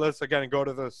look at it, let's again go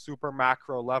to the super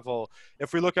macro level.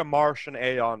 If we look at Marsh and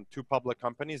Aon, two public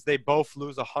companies, they both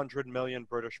lose 100 million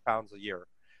British pounds a year.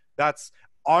 That's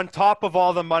on top of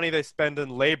all the money they spend in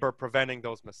labor preventing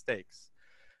those mistakes,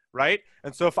 right?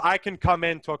 And so if I can come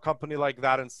into a company like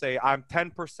that and say, I'm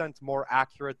 10% more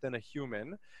accurate than a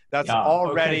human, that's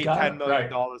already $10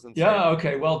 million in savings. Yeah,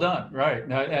 okay, well done, right.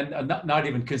 And not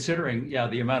even considering,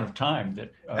 the amount of time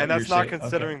that and that's not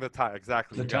considering the time,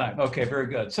 exactly. The time, okay, very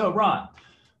good. So Ron,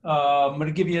 I'm going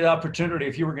to give you the opportunity,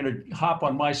 if you were going to hop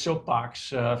on my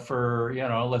soapbox for,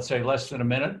 let's say less than a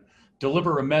minute,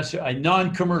 deliver a message, a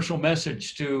non-commercial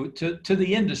message to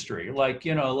the industry, like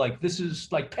this is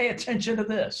like, pay attention to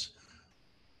this,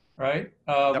 right?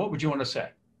 What would you want to say?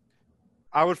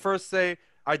 I would first say,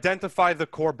 identify the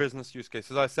core business use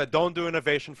case. As I said, don't do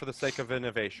innovation for the sake of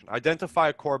innovation. Identify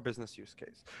a core business use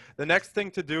case. The next thing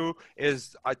to do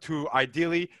is to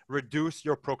ideally reduce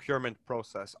your procurement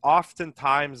process.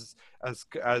 Oftentimes,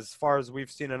 as far as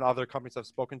we've seen in other companies I've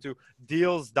spoken to,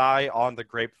 deals die on the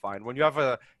grapevine. When you have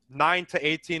a 9 to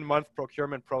 18 month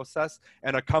procurement process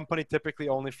and a company typically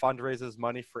only fundraises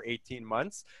money for 18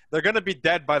 months, they're going to be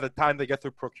dead by the time they get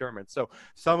through procurement. So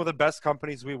some of the best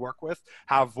companies we work with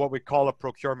have what we call a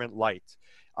procurement light.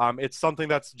 It's something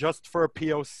that's just for a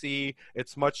POC.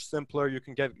 It's much simpler. You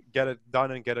can get it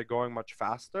done and get it going much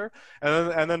faster.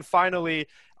 And then finally,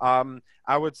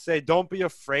 I would say don't be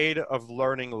afraid of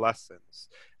learning lessons.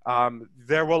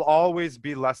 There will always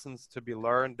be lessons to be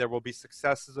learned. There will be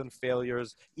successes and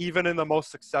failures. Even in the most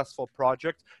successful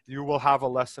project, you will have a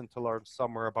lesson to learn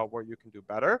somewhere about where you can do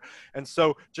better. And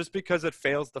so just because it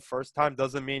fails the first time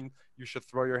doesn't mean you should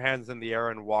throw your hands in the air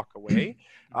and walk away.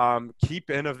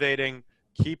 Keep innovating,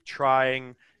 keep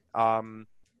trying.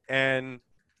 And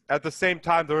at the same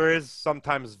time, there is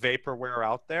sometimes vaporware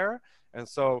out there. And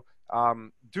so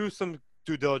do some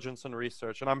due diligence and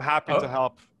research, and I'm happy to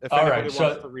help. If anybody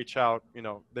wants to reach out,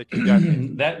 they can get me.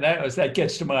 That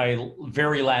gets to my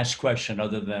very last question,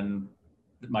 other than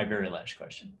my very last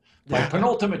question. My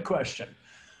penultimate question.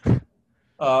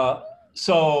 Well,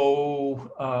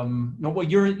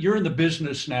 you're in the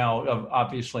business now of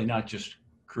obviously not just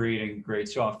creating great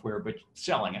software, but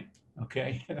selling it.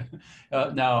 Okay.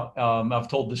 Now, I've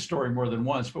told this story more than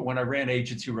once, but when I ran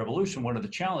Agency Revolution, one of the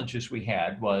challenges we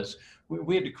had was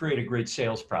we had to create a great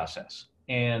sales process.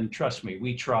 And trust me,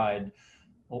 we tried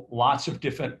lots of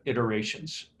different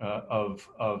iterations of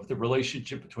the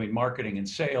relationship between marketing and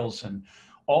sales, and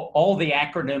all the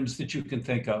acronyms that you can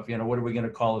think of. What are we going to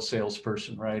call a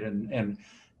salesperson, right? And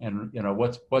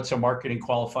what's a marketing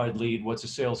qualified lead? What's a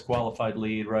sales qualified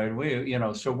lead, right?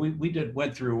 So we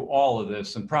went through all of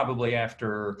this, and probably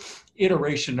after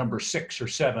iteration number 6 or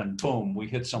 7, boom, we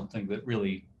hit something that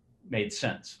really made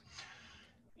sense.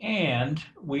 And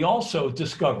we also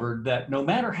discovered that no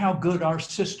matter how good our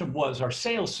system was, our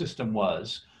sales system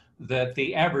was, that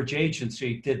the average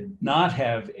agency did not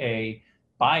have a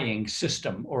buying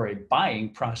system or a buying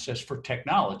process for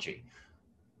technology.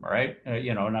 All right.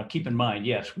 Now keep in mind,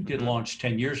 yes, we did launch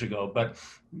 10 years ago, but,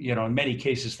 in many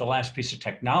cases, the last piece of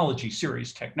technology,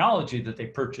 serious technology that they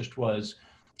purchased was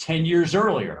 10 years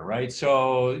earlier. Right.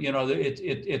 So,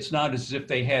 it's not as if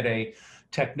they had a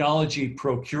technology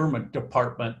procurement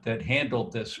department that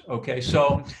handled this. Okay.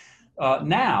 So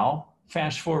now,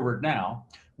 fast forward now,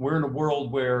 we're in a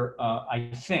world where I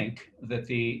think that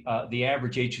the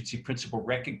average agency principal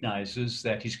recognizes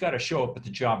that he's got to show up at the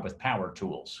job with power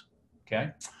tools.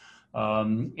 Okay.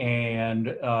 And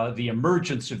the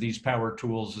emergence of these power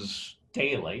tools is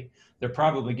daily. They're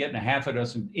probably getting a half a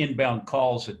dozen inbound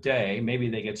calls a day. Maybe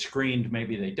they get screened,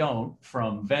 maybe they don't,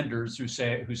 from vendors who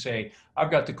say, I've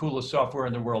got the coolest software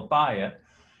in the world, buy it.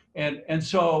 And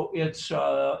so it's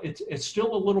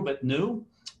still a little bit new.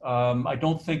 I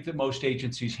don't think that most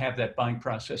agencies have that buying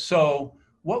process. So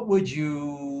what would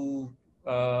you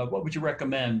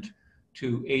recommend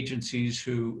to agencies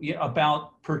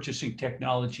about purchasing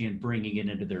technology and bringing it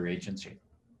into their agency?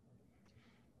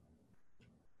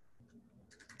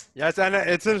 Yes, and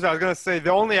it's interesting. I was going to say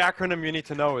the only acronym you need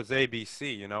to know is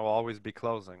ABC. Always be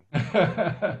closing.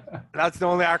 That's the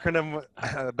only acronym.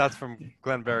 That's from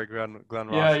Glenn Ross. Yeah.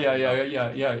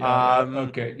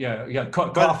 Okay. Yeah.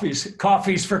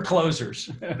 Coffees for closers.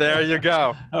 There you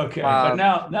go. Okay. But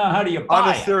now, how do you buy it? On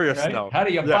a serious note, how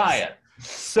do you buy it?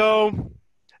 So,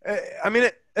 I mean,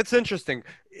 it's interesting.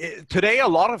 Today, a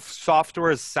lot of software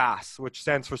is SaaS, which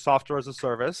stands for software as a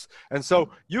service. And so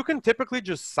you can typically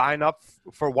just sign up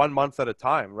for 1 month at a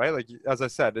time, right? Like, as I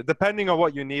said, depending on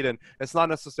what you need. And it's not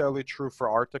necessarily true for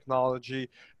our technology,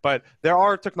 but there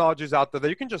are technologies out there that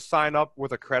you can just sign up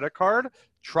with a credit card,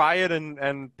 try it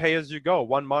and pay as you go,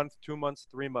 1 month, 2 months,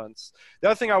 3 months. The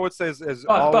other thing I would say is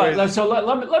always... So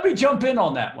let me jump in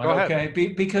on that one, Go ahead. okay?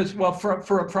 Because, well,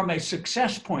 from a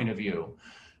success point of view,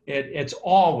 it's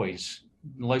always,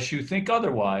 unless you think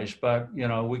otherwise, but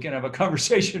we can have a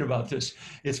conversation about this.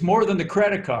 It's more than the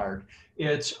credit card.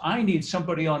 It's I need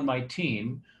somebody on my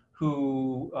team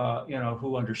who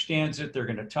who understands it. They're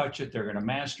going to touch it. They're going to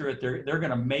master it. They're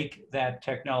going to make that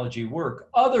technology work.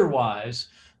 Otherwise,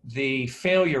 the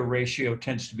failure ratio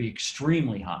tends to be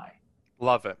extremely high.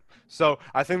 Love it. So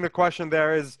I think the question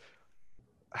there is,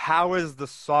 how is the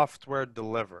software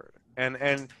delivered?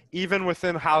 And even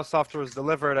within how software is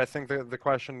delivered, I think the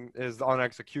question is on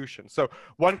execution. So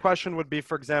one question would be,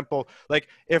 for example, like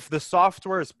if the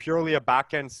software is purely a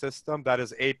backend system that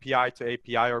is API to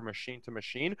API or machine to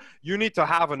machine, you need to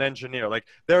have an engineer. Like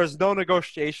there is no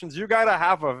negotiations. You got to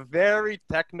have a very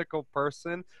technical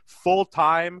person full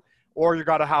time, or you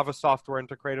got to have a software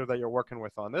integrator that you're working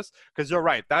with on this. Because you're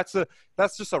right, that's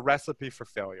just a recipe for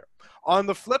failure. On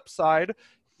the flip side,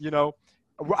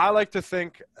 I like to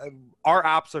think our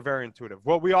apps are very intuitive.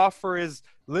 What we offer is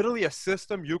literally a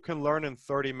system you can learn in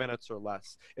 30 minutes or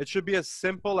less. It should be as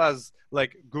simple as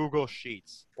like Google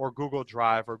Sheets or Google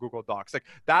Drive or Google Docs. Like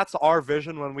that's our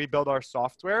vision when we build our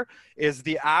software, is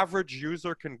the average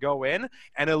user can go in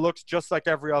and it looks just like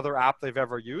every other app they've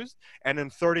ever used. And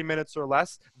in 30 minutes or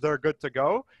less, they're good to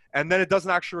go. And then it doesn't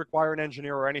actually require an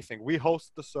engineer or anything. We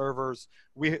host the servers.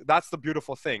 That's the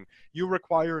beautiful thing. You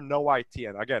require no IT.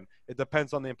 And again, it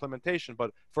depends on the implementation.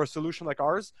 But for a solution like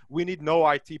ours, we need no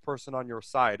IT person on your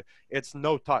side. It's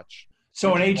no touch.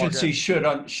 So an agency should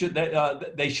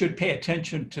pay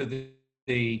attention to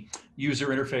the user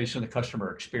interface and the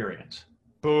customer experience.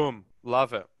 Boom.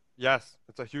 Love it. Yes,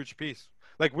 it's a huge piece.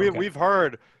 Like we've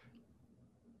heard,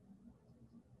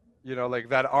 like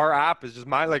that our app is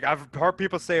just I've heard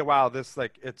people say, wow, this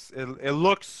it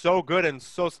looks so good. And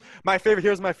so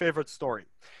here's my favorite story.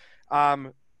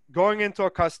 Going into a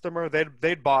customer,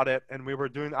 they'd bought it, and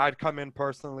I'd come in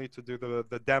personally to do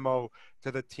the demo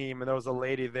to the team, and there was a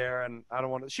lady there, and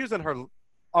she was in her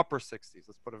upper 60s.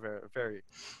 Let's put it very.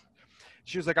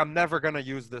 She was like, I'm never going to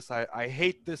use this. I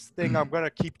hate this thing. I'm going to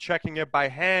keep checking it by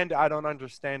hand. I don't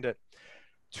understand it.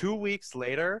 2 weeks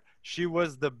later, she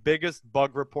was the biggest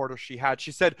bug reporter she had.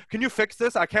 She said, can you fix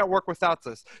this? I can't work without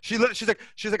this. She's like,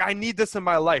 I need this in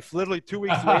my life. Literally 2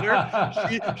 weeks later,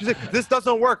 she's like, this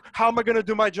doesn't work. How am I going to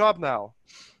do my job now?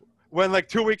 When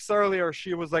 2 weeks earlier,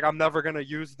 she was like, I'm never going to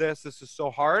use this. This is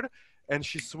so hard. And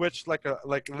she switched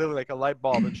literally like a light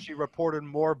bulb, and she reported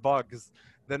more bugs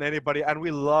than anybody. And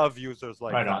we love users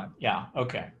like that. Right on. Yeah.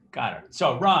 Okay. Got it.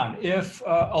 So Ron, if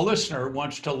a listener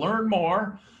wants to learn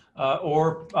more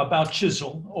or about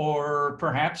Chisel, or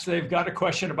perhaps they've got a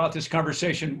question about this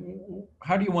conversation,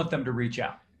 how do you want them to reach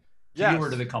out to you or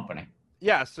to the company?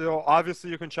 Yeah, so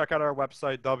obviously you can check out our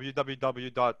website,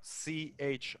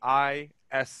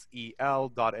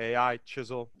 www.chisel.ai,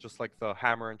 chisel, just like the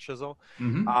hammer and chisel.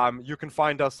 Mm-hmm. You can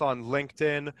find us on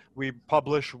LinkedIn. We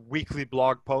publish weekly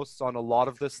blog posts on a lot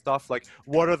of this stuff, like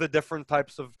what are the different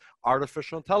types of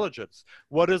artificial intelligence?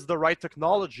 What is the right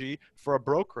technology for a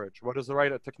brokerage? What is the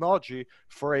right technology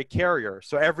for a carrier?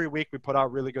 So every week we put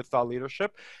out really good thought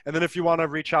leadership. And then if you want to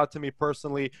reach out to me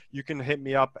personally, you can hit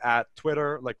me up at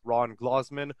Twitter, like Ron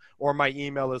Glozman, or my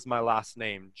email is my last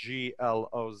name,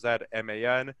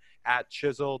 GLOZMAN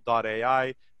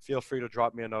 @chisel.ai. Feel free to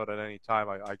drop me a note at any time.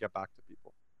 I get back to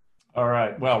people. All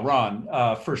right. Well, Ron,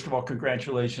 first of all,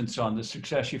 congratulations on the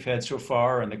success you've had so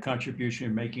far and the contribution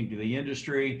you're making to the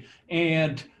industry.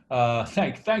 And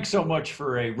thanks so much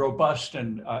for a robust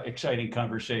and exciting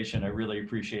conversation. I really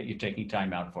appreciate you taking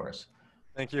time out for us.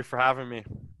 Thank you for having me.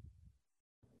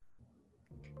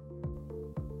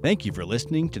 Thank you for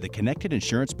listening to the Connected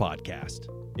Insurance Podcast.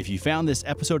 If you found this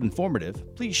episode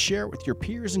informative, please share it with your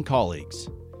peers and colleagues.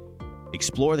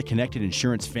 Explore the Connected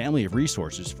Insurance family of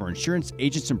resources for insurance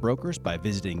agents and brokers by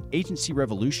visiting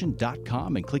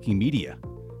agencyrevolution.com and clicking media.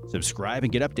 Subscribe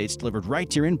and get updates delivered right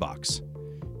to your inbox.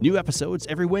 New episodes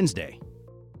every Wednesday.